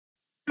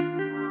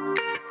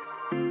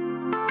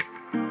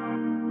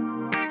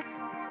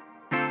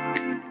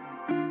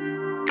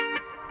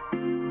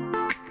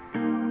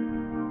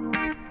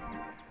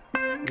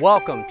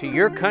Welcome to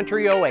your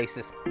country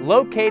oasis,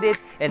 located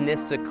in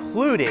this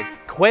secluded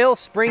Quail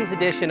Springs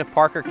edition of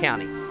Parker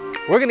County.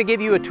 We're going to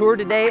give you a tour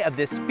today of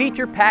this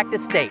feature-packed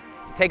estate.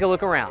 Take a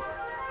look around.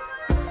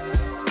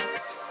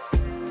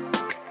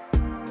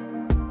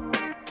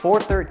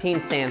 413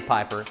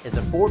 Sandpiper is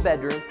a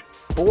 4-bedroom,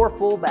 4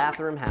 full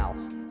bathroom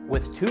house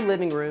with 2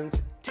 living rooms,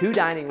 2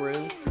 dining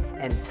rooms,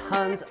 and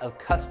tons of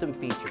custom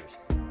features.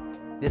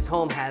 This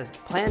home has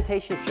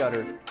plantation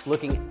shutters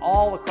looking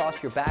all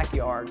across your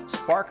backyard,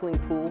 sparkling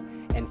pool,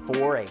 and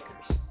 4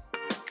 acres.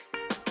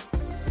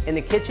 In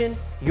the kitchen,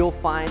 you'll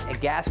find a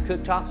gas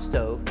cooktop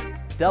stove,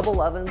 double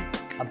ovens,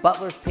 a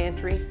butler's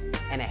pantry,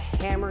 and a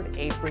hammered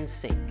apron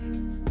sink.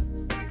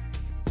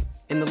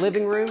 In the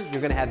living room,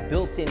 you're going to have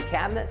built-in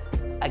cabinets,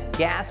 a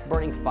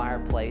gas-burning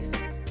fireplace,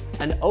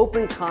 an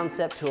open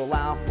concept to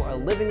allow for a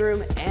living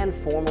room and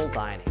formal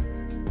dining.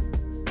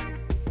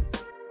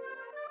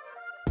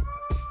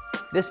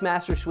 This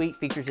master suite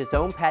features its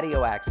own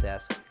patio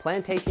access,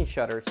 plantation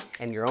shutters,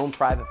 and your own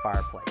private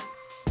fireplace.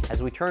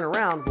 As we turn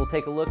around, we'll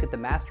take a look at the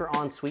master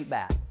ensuite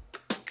bath.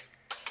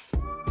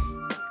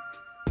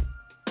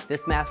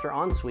 This master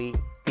ensuite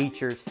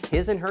features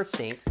his and her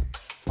sinks,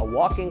 a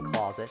walk-in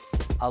closet,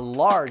 a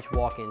large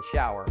walk-in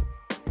shower,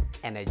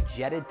 and a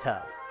jetted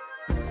tub.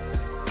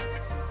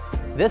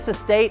 This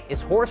estate is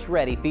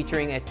horse-ready,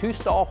 featuring a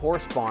 2-stall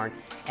horse barn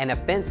and a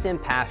fenced-in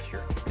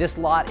pasture. This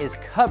lot is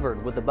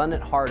covered with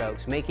abundant hard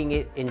oaks, making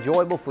it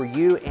enjoyable for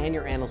you and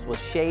your animals with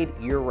shade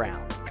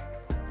year-round.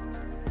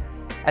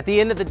 At the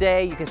end of the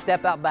day, you can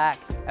step out back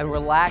and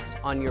relax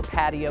on your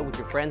patio with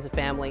your friends and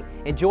family.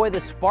 Enjoy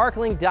the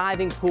sparkling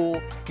diving pool,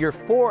 your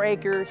 4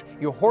 acres,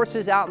 your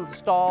horses out in the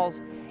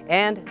stalls,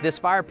 and this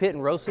fire pit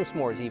and roast some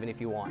s'mores even if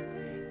you want.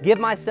 Give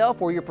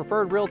myself or your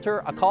preferred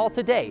realtor a call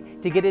today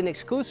to get an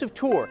exclusive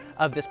tour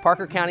of this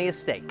Parker County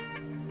estate.